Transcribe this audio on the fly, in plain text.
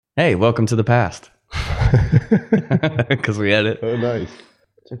Hey, welcome to the past. Because we had it. Oh, nice.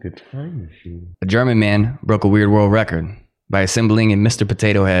 It's like a time machine. A German man broke a weird world record by assembling a Mr.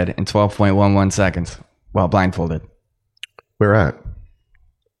 Potato Head in 12.11 seconds while blindfolded. Where at?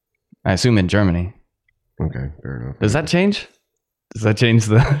 I assume in Germany. Okay, fair enough. Does that change? Does that change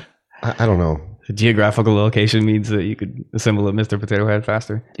the I don't know. geographical location means that you could assemble a Mr. Potato Head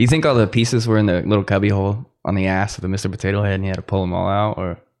faster? Do you think all the pieces were in the little cubby hole on the ass of the Mr. Potato Head and you had to pull them all out?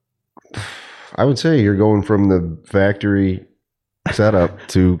 Or I would say you're going from the factory setup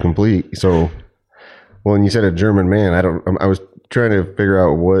to complete. So, when you said a German man, I was trying to figure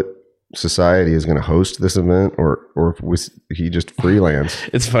out what society is going to host this event, or if was he just freelance?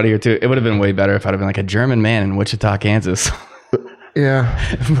 It's funnier too. It would have been way better if I'd have been like a German man in Wichita, Kansas.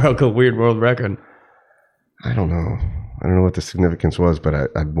 Yeah. Broke a weird world record. I don't know. I don't know what the significance was, but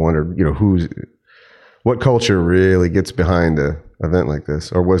I'd wondered, what culture really gets behind an event like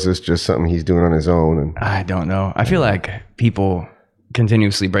this? Or was this just something he's doing on his own? And I don't know. I feel like people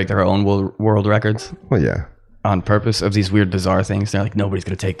continuously break their own world records. Well, yeah. On purpose of these weird, bizarre things. They're like, nobody's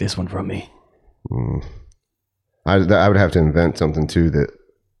going to take this one from me. I would have to invent something too that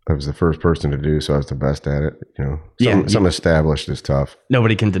I was the first person to do, so I was the best at it. Something established is tough.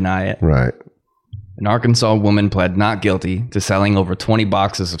 Nobody can deny it. Right. An Arkansas woman pled not guilty to selling over 20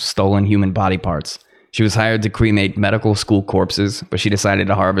 boxes of stolen human body parts. She was hired to cremate medical school corpses, but she decided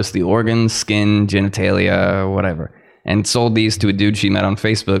to harvest the organs, skin, genitalia, whatever, and sold these to a dude she met on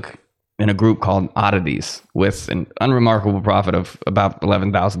Facebook in a group called Oddities with an unremarkable profit of about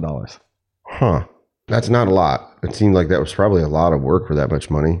 $11,000. Huh. That's not a lot. It seemed like that was probably a lot of work for that much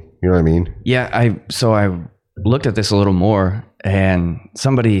money. You know what I mean? Yeah, I looked at this a little more, and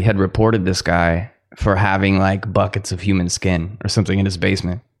somebody had reported this guy for having like buckets of human skin or something in his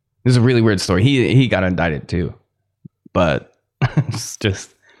basement. This is a really weird story. He got indicted too, but it's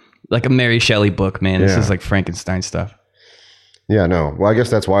just like a Mary Shelley book, man. This is like Frankenstein stuff. Yeah, no. Well, I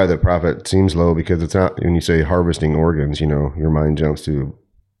guess that's why the profit seems low, because it's not, when you say harvesting organs, your mind jumps to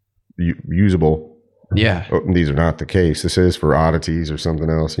usable. Yeah. Oh, these are not the case. This is for oddities or something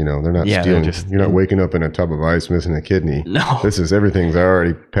else. They're not stealing. You're not waking up in a tub of ice missing a kidney. No. Everything's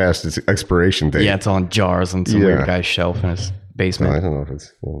already past its expiration date. Yeah, it's all in jars on some weird guy's shelf in his basement. I don't know if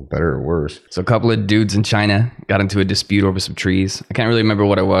it's better or worse. So a couple of dudes in China got into a dispute over some trees. I can't really remember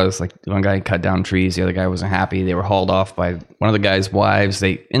what it was. Like one guy cut down trees, the other guy wasn't happy. They were hauled off by one of the guy's wives.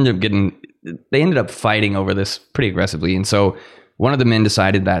 They ended up fighting over this pretty aggressively. And so one of the men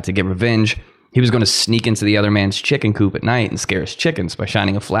decided that to get revenge, he was going to sneak into the other man's chicken coop at night and scare his chickens by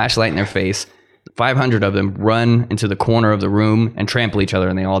shining a flashlight in their face. 500 of them run into the corner of the room and trample each other,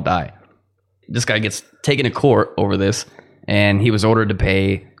 and they all die. This guy gets taken to court over this, and he was ordered to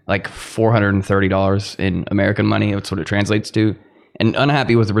pay like $430 in American money. That's what it translates to. And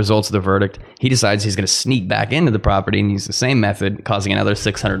unhappy with the results of the verdict, he decides he's going to sneak back into the property and use the same method, causing another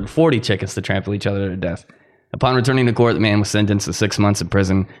 640 chickens to trample each other to death. Upon returning to court, the man was sentenced to 6 months in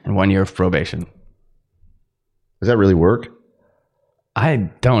prison and 1 year of probation. Does that really work? I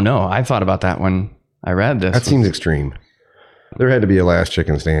don't know. I thought about that when I read this. That seems extreme. There had to be a last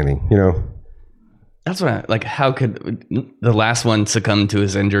chicken standing, That's what how could the last one succumb to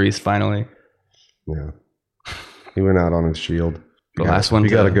his injuries finally? Yeah. He went out on his shield. The last one. You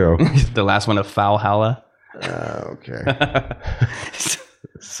got to go. The last one of Valhalla. Okay.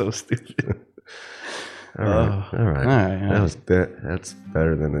 So stupid. All right. Yeah. That's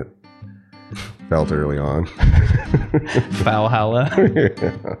better than it felt early on. Valhalla.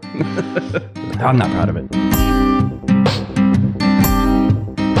 I'm not proud of it.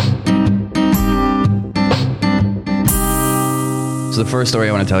 So the first story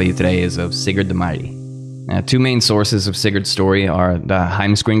I want to tell you today is of Sigurd the Mighty. Two main sources of Sigurd's story are the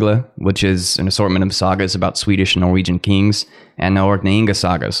Heimskringla, which is an assortment of sagas about Swedish and Norwegian kings, and the Orkneyinga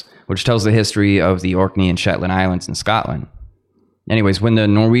sagas, which tells the history of the Orkney and Shetland Islands in Scotland. Anyways, when the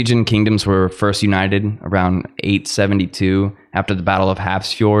Norwegian kingdoms were first united around 872 after the Battle of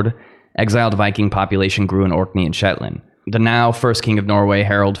Hafrsfjord, exiled Viking population grew in Orkney and Shetland. The now first king of Norway,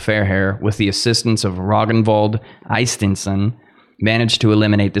 Harald Fairhair, with the assistance of Ragnvald Eysteinsson, managed to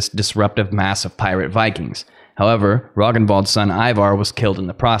eliminate this disruptive mass of pirate Vikings. However, Ragnvald's son Ivar was killed in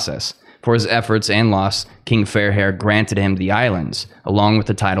the process. For his efforts and loss, King Fairhair granted him the islands, along with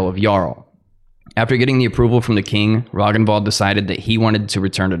the title of Jarl. After getting the approval from the king, Ragnvald decided that he wanted to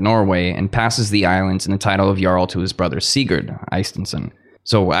return to Norway and passes the islands and the title of Jarl to his brother Sigurd Eysteinsson.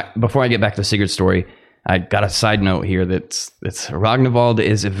 So before I get back to Sigurd's story, I got a side note here that's Ragnvald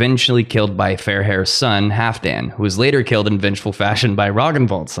is eventually killed by Fairhair's son, Halfdan, who is later killed in vengeful fashion by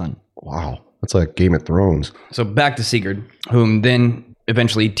Ragnvald's son. Wow. That's like Game of Thrones. So back to Sigurd, whom then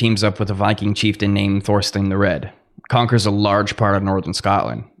eventually teams up with a Viking chieftain named Thorstein the Red, conquers a large part of northern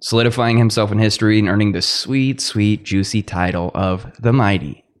Scotland, solidifying himself in history and earning the sweet, sweet, juicy title of the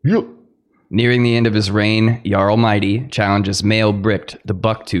Mighty. Yep. Nearing the end of his reign, Jarl Mighty challenges Maelbricht the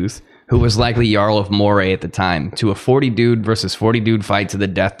Bucktooth, who was likely Jarl of Moray at the time, to a 40-dude versus 40-dude fight to the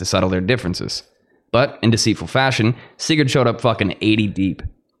death to settle their differences. But, in deceitful fashion, Sigurd showed up fucking 80 deep.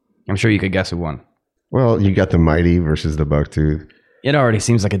 I'm sure you could guess who won. Well, you got the Mighty versus the Bucktooth. It already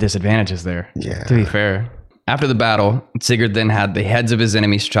seems like a disadvantage is there, Yeah. to be fair. After the battle, Sigurd then had the heads of his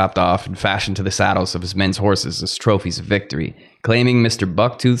enemies chopped off and fashioned to the saddles of his men's horses as trophies of victory, claiming Mr.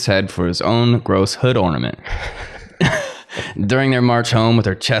 Bucktooth's head for his own gross hood ornament. During their march home with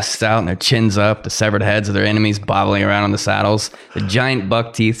their chests out and their chins up, the severed heads of their enemies bobbling around on the saddles, the giant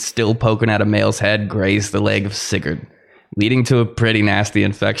buck teeth still poking out a male's head grazed the leg of Sigurd, leading to a pretty nasty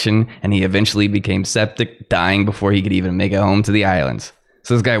infection, and he eventually became septic, dying before he could even make it home to the islands.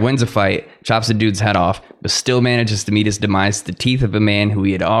 So this guy wins a fight, chops a dude's head off, but still manages to meet his demise with the teeth of a man who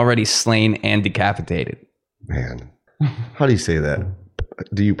he had already slain and decapitated. Man, how do you say that?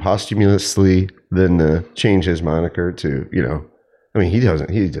 Do you posthumously then change his moniker to, I mean, he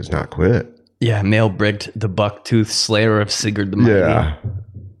does not quit. Yeah, Maelbricht, the Bucktooth, slayer of Sigurd the Mighty. Yeah,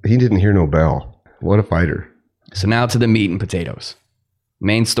 he didn't hear no bell. What a fighter. So now to the meat and potatoes.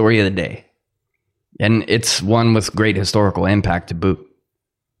 Main story of the day. And it's one with great historical impact to boot.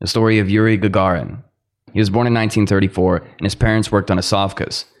 The story of Yuri Gagarin. He was born in 1934, and his parents worked on a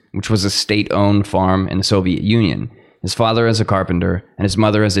sovkhoz, which was a state-owned farm in the Soviet Union. His father as a carpenter, and his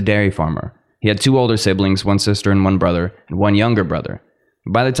mother as a dairy farmer. He had 2 older siblings, 1 sister and 1 brother, and 1 younger brother.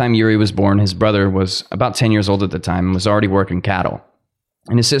 By the time Yuri was born, his brother was about 10 years old at the time and was already working cattle.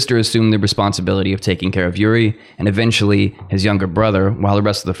 And his sister assumed the responsibility of taking care of Yuri, and eventually his younger brother, while the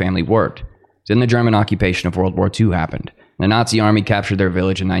rest of the family worked. Then the German occupation of World War II happened. The Nazi army captured their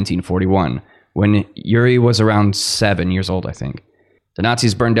village in 1941, when Yuri was around 7 years old, I think. The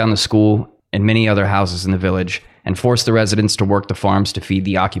Nazis burned down the school and many other houses in the village, and forced the residents to work the farms to feed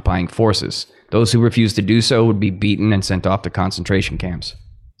the occupying forces. Those who refused to do so would be beaten and sent off to concentration camps.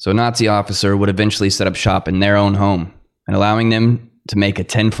 So a Nazi officer would eventually set up shop in their own home, and allowing them to make a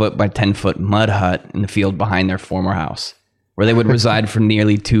 10-foot by 10-foot mud hut in the field behind their former house, where they would reside for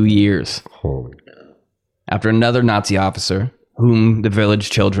nearly 2 years. Holy. After another Nazi officer, whom the village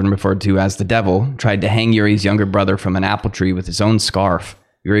children referred to as the devil, tried to hang Yuri's younger brother from an apple tree with his own scarf,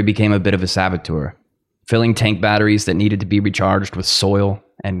 Yuri became a bit of a saboteur, filling tank batteries that needed to be recharged with soil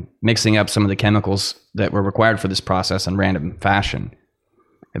and mixing up some of the chemicals that were required for this process in random fashion.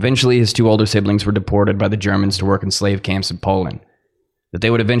 Eventually, his 2 older siblings were deported by the Germans to work in slave camps in Poland, that they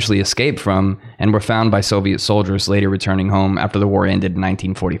would eventually escape from and were found by Soviet soldiers later returning home after the war ended in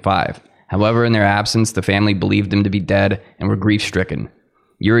 1945. However, in their absence, the family believed them to be dead and were grief-stricken.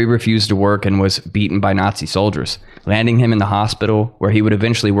 Yuri refused to work and was beaten by Nazi soldiers, landing him in the hospital where he would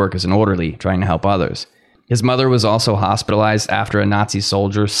eventually work as an orderly, trying to help others. His mother was also hospitalized after a Nazi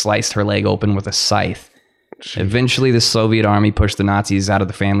soldier sliced her leg open with a scythe. Eventually, the Soviet army pushed the Nazis out of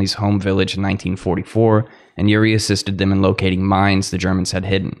the family's home village in 1944, and Yuri assisted them in locating mines the Germans had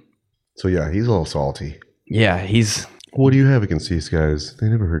hidden. So yeah, he's all salty. Yeah, he's... What do you have against these guys? They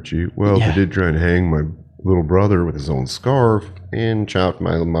never hurt you. Well, Yeah. They did try and hang my little brother with his own scarf and chopped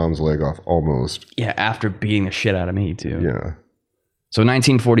my mom's leg off almost. Yeah, after beating the shit out of me, too. Yeah. So in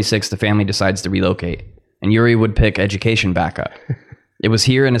 1946, the family decides to relocate, and Yuri would pick education back up. It was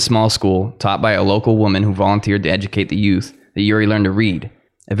here in a small school, taught by a local woman who volunteered to educate the youth, that Yuri learned to read.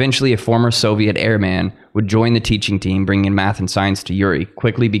 Eventually, a former Soviet airman would join the teaching team, bringing math and science to Yuri,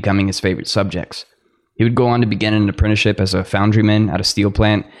 quickly becoming his favorite subjects. He would go on to begin an apprenticeship as a foundryman at a steel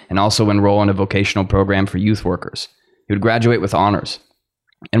plant and also enroll in a vocational program for youth workers. He would graduate with honors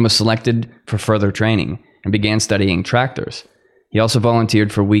and was selected for further training and began studying tractors. He also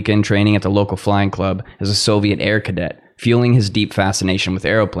volunteered for weekend training at the local flying club as a Soviet air cadet, fueling his deep fascination with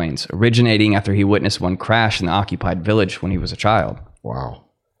aeroplanes, originating after he witnessed one crash in the occupied village when he was a child. Wow.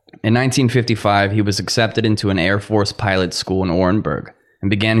 In 1955, he was accepted into an Air Force pilot school in Orenburg and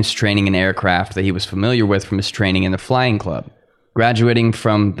began his training in aircraft that he was familiar with from his training in the flying club, graduating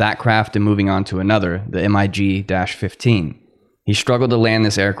from that craft and moving on to another, the MiG-15. He struggled to land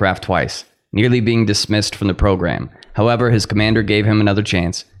this aircraft twice, nearly being dismissed from the program. However, his commander gave him another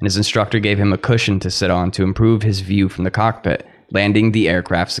chance, and his instructor gave him a cushion to sit on to improve his view from the cockpit, landing the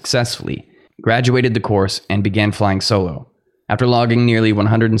aircraft successfully, graduated the course, and began flying solo. After logging nearly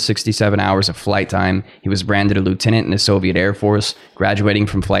 167 hours of flight time, he was branded a lieutenant in the Soviet Air Force, graduating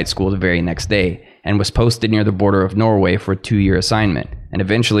from flight school the very next day, and was posted near the border of Norway for a 2-year assignment, and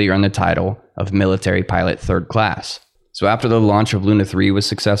eventually earned the title of Military Pilot 3rd Class. So after the launch of Luna 3 was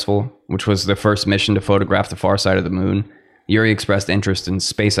successful, which was the first mission to photograph the far side of the moon, Yuri expressed interest in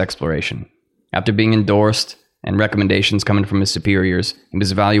space exploration. After being endorsed and recommendations coming from his superiors, he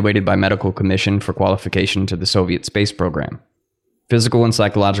was evaluated by Medical Commission for qualification to the Soviet space program. Physical and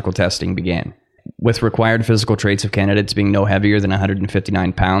psychological testing began, with required physical traits of candidates being no heavier than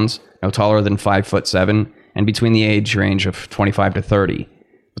 159 pounds, no taller than 5'7", and between the age range of 25 to 30.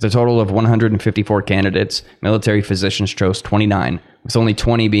 With a total of 154 candidates, military physicians chose 29, with only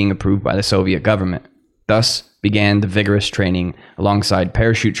 20 being approved by the Soviet government. Thus began the vigorous training alongside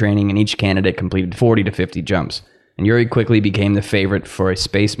parachute training, and each candidate completed 40 to 50 jumps. And Yuri quickly became the favorite for a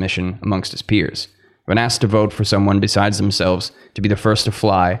space mission amongst his peers. When asked to vote for someone besides themselves to be the first to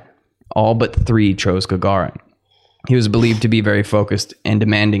fly, all but 3 chose Gagarin. He was believed to be very focused and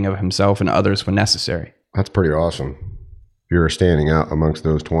demanding of himself and others when necessary. That's pretty awesome. You're standing out amongst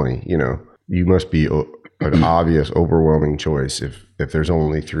those 20. You must be an obvious, overwhelming choice if there's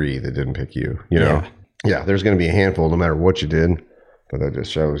only 3 that didn't pick you. Yeah, there's going to be a handful no matter what you did, but that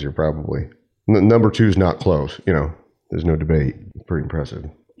just shows you're probably number 2 is not close. There's no debate. Pretty impressive.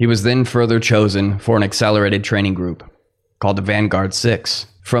 He was then further chosen for an accelerated training group called the Vanguard 6,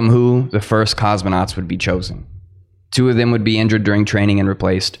 from who the first cosmonauts would be chosen. 2 of them would be injured during training and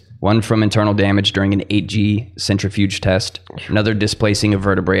replaced, one from internal damage during an 8G centrifuge test, another displacing a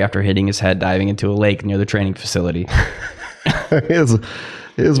vertebrae after hitting his head diving into a lake near the training facility.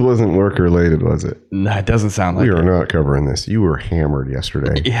 His wasn't work-related, was it? No, it doesn't sound like it. We are not covering this. You were hammered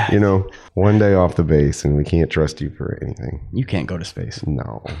yesterday. Yeah. One day off the base, and we can't trust you for anything. You can't go to space.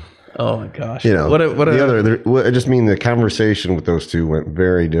 No. Oh, my gosh. I just mean the conversation with those 2 went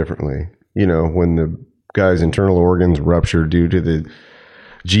very differently. When the guy's internal organs ruptured due to the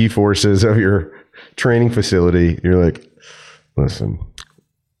G-forces of your training facility, you're like, listen,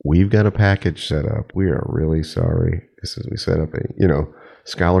 we've got a package set up. We are really sorry. We set up a,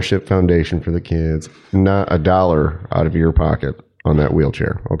 scholarship foundation for the kids, not $1 out of your pocket on that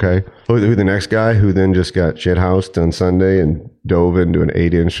wheelchair. Okay. Who the next guy who then just got shit housed on Sunday and dove into an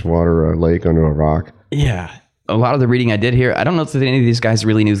 8-inch water lake under a rock. Yeah. A lot of the reading I did here, I don't know if any of these guys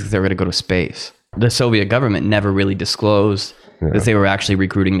really knew that they were going to go to space. The Soviet government never really disclosed that they were actually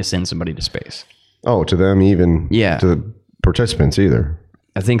recruiting to send somebody to space. Oh, to them even? Yeah. To the participants either?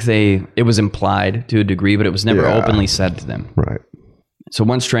 I think it was implied to a degree, but it was never openly said to them. Right. So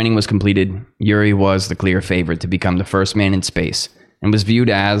once training was completed, Yuri was the clear favorite to become the first man in space and was viewed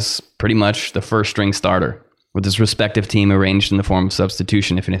as pretty much the first string starter, with his respective team arranged in the form of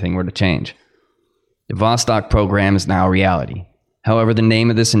substitution if anything were to change. The Vostok program is now a reality. However, the name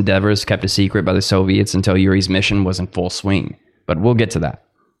of this endeavor is kept a secret by the Soviets until Yuri's mission was in full swing, but we'll get to that.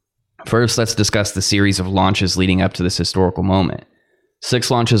 First, let's discuss the series of launches leading up to this historical moment.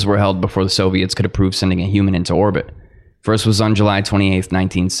 6 launches were held before the Soviets could approve sending a human into orbit. First was on July 28,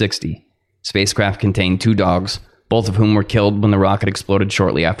 1960. Spacecraft contained 2 dogs, both of whom were killed when the rocket exploded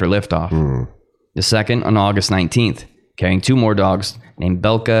shortly after liftoff. The second on August 19th, carrying 2 more dogs named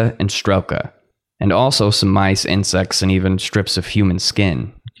Belka and Strelka, and also some mice, insects, and even strips of human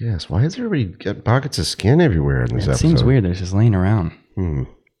skin. Yes, why has everybody got pockets of skin everywhere in this episode? It seems weird. They're just laying around. Right.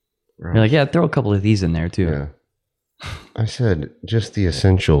 You're like, yeah, throw a couple of these in there too. Yeah. I said just the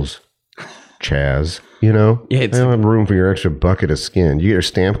essentials, Chaz. I don't have room for your extra bucket of skin. You get your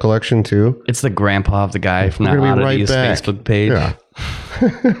stamp collection too? It's the grandpa of the guy from that Oddities Facebook page. Yeah.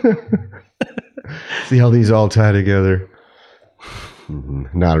 See how these all tie together?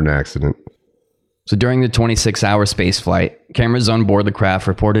 Not an accident. So during the 26-hour space flight, cameras on board the craft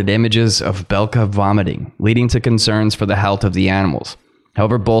reported images of Belka vomiting, leading to concerns for the health of the animals.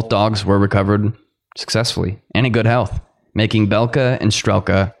 However, both dogs were recovered successfully and in good health, making Belka and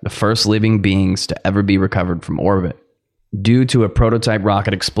Strelka the first living beings to ever be recovered from orbit. Due to a prototype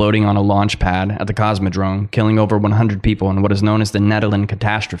rocket exploding on a launch pad at the Cosmodrome, killing over 100 people in what is known as the Nedelin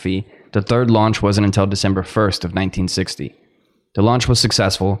catastrophe, the third launch wasn't until December 1st of 1960. The launch was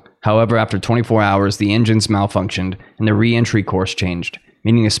successful. However, after 24 hours, the engines malfunctioned and the re-entry course changed,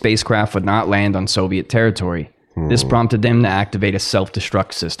 meaning the spacecraft would not land on Soviet territory. This prompted them to activate a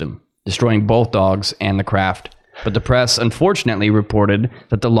self-destruct system, destroying both dogs and the craft. But the press unfortunately reported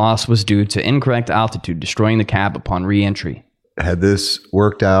that the loss was due to incorrect altitude, destroying the cab upon re-entry. Had this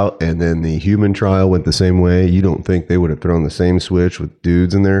worked out and then the human trial went the same way, you don't think they would have thrown the same switch with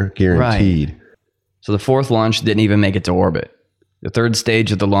dudes in there? Guaranteed. Right. So the 4th launch didn't even make it to orbit. The 3rd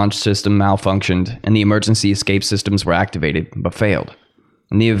stage of the launch system malfunctioned and the emergency escape systems were activated, but failed.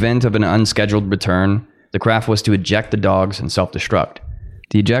 In the event of an unscheduled return, the craft was to eject the dogs and self-destruct.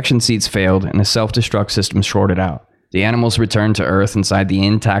 The ejection seats failed and the self-destruct system shorted out. The animals returned to Earth inside the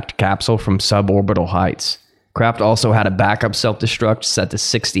intact capsule from suborbital heights. Kraft also had a backup self-destruct set to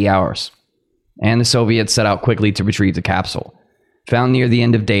 60 hours. And the Soviets set out quickly to retrieve the capsule. Found near the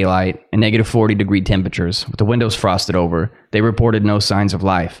end of daylight and negative 40-degree temperatures, with the windows frosted over, they reported no signs of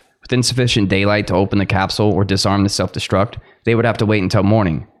life. With insufficient daylight to open the capsule or disarm the self-destruct, they would have to wait until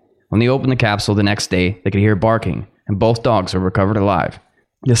morning. When they opened the capsule the next day, they could hear barking, and both dogs were recovered alive.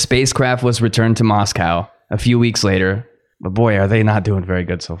 The spacecraft was returned to Moscow a few weeks later, but boy, are they not doing very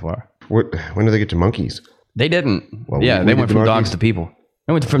good so far. When do they get to monkeys? They didn't. Well, they went from dogs to people.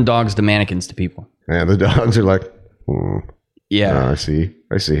 They went from dogs to mannequins to people. Yeah, the dogs are like, yeah. I see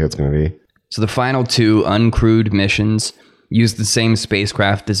how it's going to be. So the final 2 uncrewed missions used the same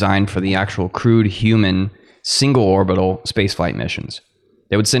spacecraft designed for the actual crewed human single orbital spaceflight missions.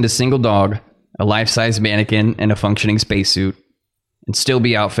 They would send a single dog, a life-size mannequin, and a functioning spacesuit, and still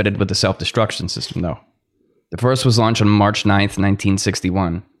be outfitted with a self-destruction system, though. The first was launched on March 9th,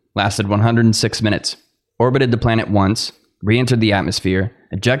 1961, lasted 106 minutes, orbited the planet once, re-entered the atmosphere,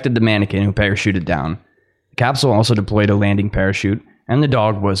 ejected the mannequin who parachuted down. The capsule also deployed a landing parachute, and the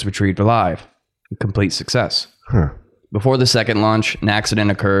dog was retrieved alive. A complete success. Before the second launch, an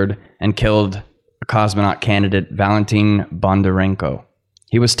accident occurred and killed a cosmonaut candidate, Valentin Bondarenko.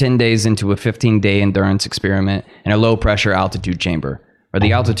 He was 10 days into a 15-day endurance experiment in a low-pressure altitude chamber, where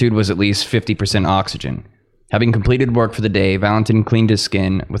the altitude was at least 50% oxygen. Having completed work for the day, Valentin cleaned his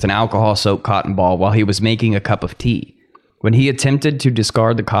skin with an alcohol-soaked cotton ball while he was making a cup of tea. When he attempted to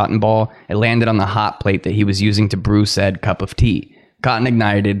discard the cotton ball, it landed on the hot plate that he was using to brew said cup of tea. Cotton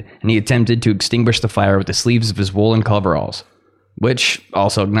ignited, and he attempted to extinguish the fire with the sleeves of his woolen coveralls, which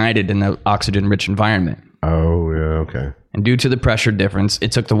also ignited in the oxygen-rich environment. Oh, yeah, okay. And due to the pressure difference,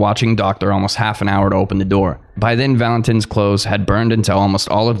 it took the watching doctor almost half an hour to open the door. By then, Valentin's clothes had burned until almost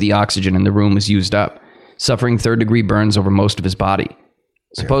all of the oxygen in the room was used up, suffering third-degree burns over most of his body.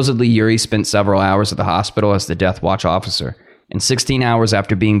 Supposedly, Yuri spent several hours at the hospital as the death watch officer, and 16 hours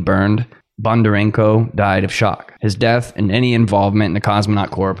after being burned, Bondarenko died of shock. His death and any involvement in the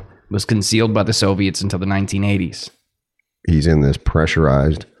Cosmonaut Corps was concealed by the Soviets until the 1980s. He's in this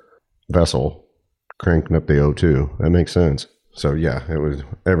pressurized vessel, cranking up the O2. That makes sense. So yeah,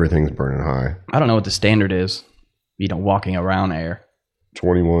 everything's burning high. I don't know what the standard is, walking around air.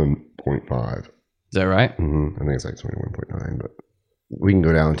 21.5. Is that right? I think it's like 21.9, but we can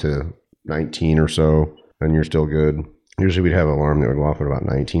go down to 19 or so, and you're still good. Usually we'd have an alarm that would go off at about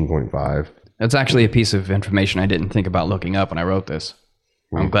 19.5. That's actually a piece of information I didn't think about looking up when I wrote this.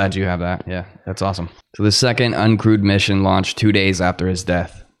 I'm glad you have that. Yeah, that's awesome. So the second uncrewed mission launched 2 days after his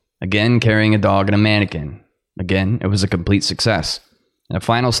death. Again, carrying a dog and a mannequin. Again, it was a complete success. And the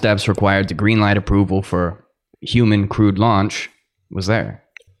final steps required to greenlight approval for human crewed launch was there.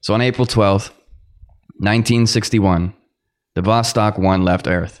 So on April 12th, 1961, the Vostok 1 left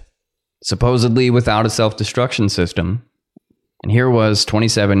Earth, supposedly without a self-destruction system. And here was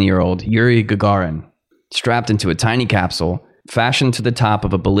 27-year-old Yuri Gagarin, strapped into a tiny capsule fashioned to the top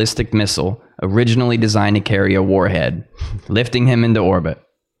of a ballistic missile originally designed to carry a warhead, lifting him into orbit.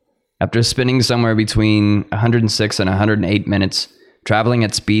 After spinning somewhere between 106 and 108 minutes, traveling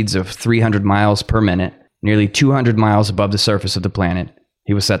at speeds of 300 miles per minute, nearly 200 miles above the surface of the planet,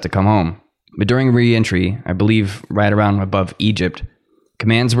 he was set to come home. But during re-entry, I believe right around above Egypt,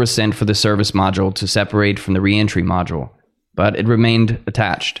 commands were sent for the service module to separate from the re-entry module, but it remained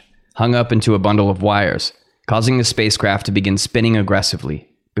attached, hung up into a bundle of wires, causing the spacecraft to begin spinning aggressively,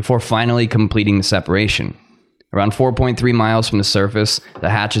 before finally completing the separation. Around 4.3 miles from the surface, the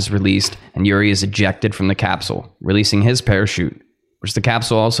hatch is released and Yuri is ejected from the capsule, releasing his parachute, which the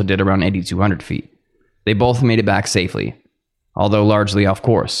capsule also did around 8,200 feet. They both made it back safely, although largely off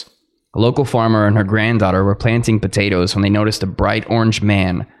course. A local farmer and her granddaughter were planting potatoes when they noticed a bright orange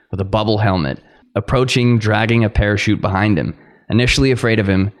man with a bubble helmet approaching, dragging a parachute behind him. Initially afraid of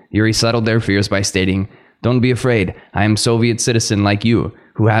him, Yuri settled their fears by stating, "Don't be afraid, I am a Soviet citizen like you,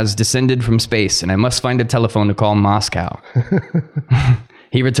 who has descended from space, and I must find a telephone to call Moscow."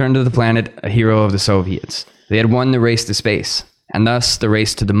 He returned to the planet, a hero of the Soviets. They had won the race to space, and thus the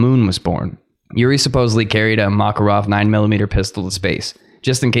race to the moon was born. Yuri supposedly carried a Makarov 9mm pistol to space,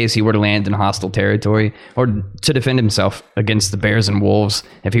 just in case he were to land in hostile territory, or to defend himself against the bears and wolves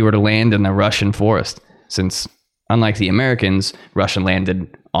if he were to land in the Russian forest, since, unlike the Americans, Russia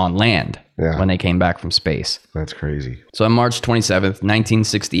landed on land when they came back from space. That's crazy. So on March 27th,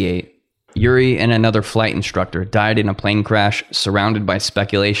 1968, Yuri and another flight instructor died in a plane crash surrounded by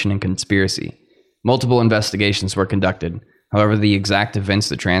speculation and conspiracy. Multiple investigations were conducted. However, the exact events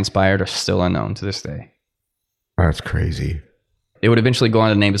that transpired are still unknown to this day. That's crazy. It would eventually go on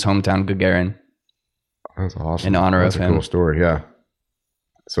to name his hometown Gagarin. That's awesome. In honor of him. That's a cool story, yeah.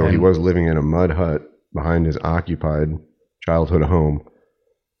 So he was living in a mud hut behind his occupied childhood home.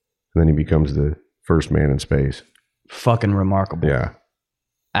 And then he becomes the first man in space. Fucking remarkable. Yeah.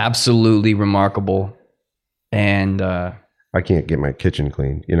 Absolutely remarkable. And I can't get my kitchen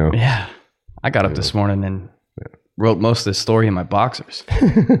clean, you know? yeah. I got up this morning and wrote most of this story in my boxers.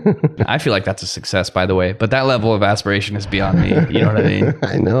 I feel like that's a success, by the way. But that level of aspiration is beyond me. You know what I mean?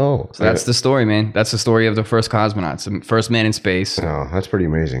 I know. So that's the story, man. That's the story of the first cosmonauts, the first man in space. Oh, that's pretty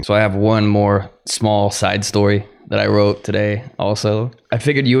amazing. So I have one more small side story that I wrote today also. I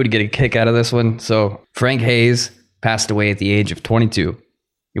figured you would get a kick out of this one. So Frank Hayes passed away at the age of 22.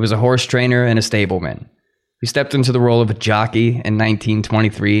 He was a horse trainer and a stableman. He stepped into the role of a jockey in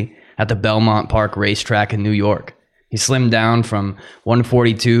 1923 at the Belmont Park racetrack in New York. He slimmed down from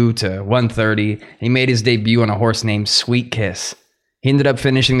 142 to 130. And he made his debut on a horse named Sweet Kiss. He ended up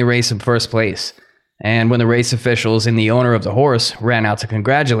finishing the race in first place. And when the race officials and the owner of the horse ran out to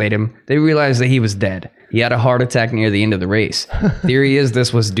congratulate him, they realized that he was dead. He had a heart attack near the end of the race. Theory is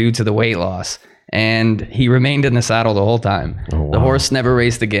this was due to the weight loss. And he remained in the saddle the whole time. Oh, wow. The horse never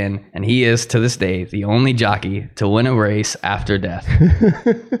raced again. And he is, to this day, the only jockey to win a race after death.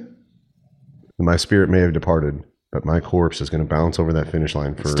 My spirit may have departed, but my corpse is going to bounce over that finish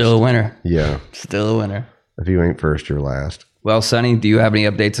line first. Still a winner. Yeah. Still a winner. If you ain't first, you're last. Well, Sonny, do you have any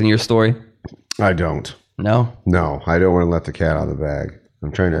updates on your story? I don't. No? No, I don't want to let the cat out of the bag.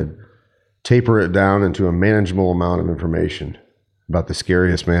 I'm trying to taper it down into a manageable amount of information about the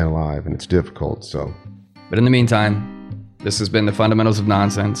scariest man alive, and it's difficult, so. But in the meantime, this has been the Fundamentals of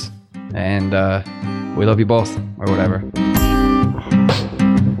Nonsense, and we love you both, or whatever.